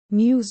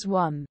News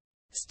 1.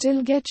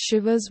 Still get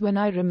shivers when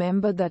I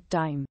remember that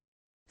time.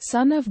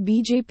 Son of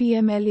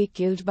BJP MLA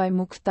killed by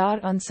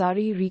Mukhtar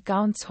Ansari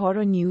recounts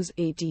horror. News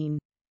 18.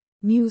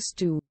 News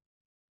 2.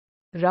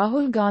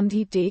 Rahul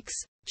Gandhi takes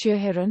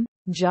cheerharan,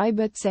 jibe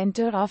at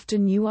center after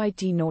new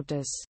IT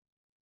notice.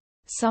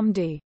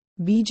 Someday,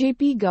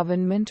 BJP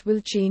government will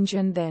change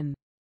and then.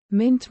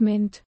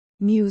 Mint.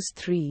 News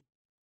 3.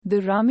 The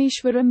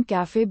Rameshwaram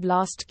Cafe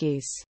blast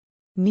case.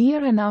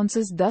 Near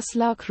announces 10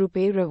 lakh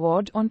rupee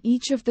reward on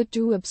each of the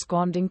 2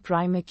 absconding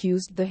prime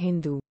accused. The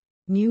Hindu.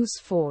 News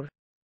 4.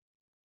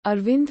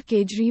 Arvind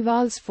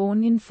Kejriwal's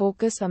phone in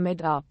focus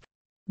amid up.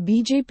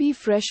 BJP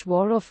fresh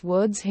war of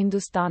words.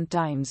 Hindustan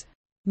Times.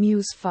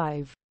 News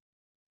 5.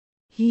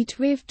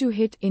 Heatwave to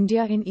hit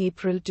India in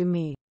April to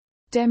May.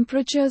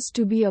 Temperatures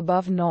to be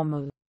above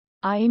normal.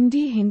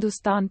 IMD.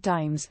 Hindustan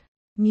Times.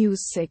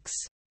 News 6.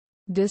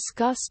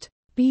 Discussed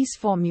peace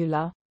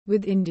formula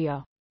with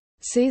India,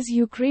 says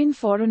Ukraine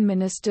Foreign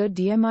Minister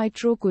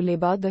Dmytro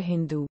Kuleba. The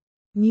Hindu.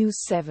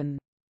 News 7.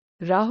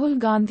 Rahul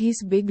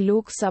Gandhi's big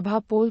Lok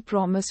Sabha poll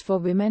promise for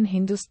women.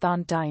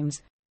 Hindustan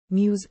Times.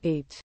 News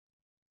 8.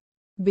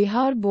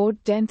 Bihar Board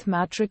 10th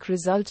Matric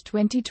Result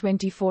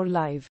 2024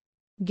 live.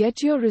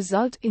 Get your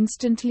result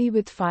instantly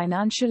with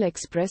Financial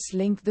Express.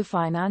 Link the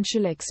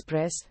Financial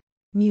Express.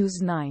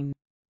 News 9.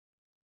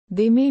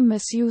 They may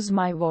misuse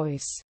my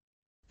voice.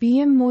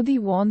 PM Modi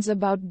warns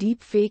about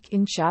deep fake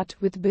in chat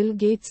with Bill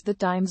Gates. The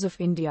Times of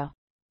India.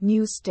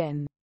 News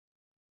 10.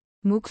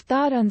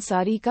 Mukhtar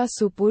Ansari ka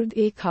supurd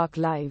ek haq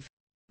live.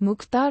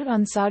 Mukhtar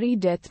Ansari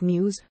death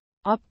news,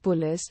 up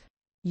police,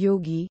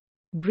 Yogi,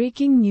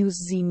 breaking news.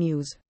 Z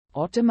News,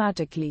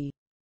 automatically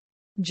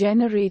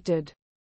generated.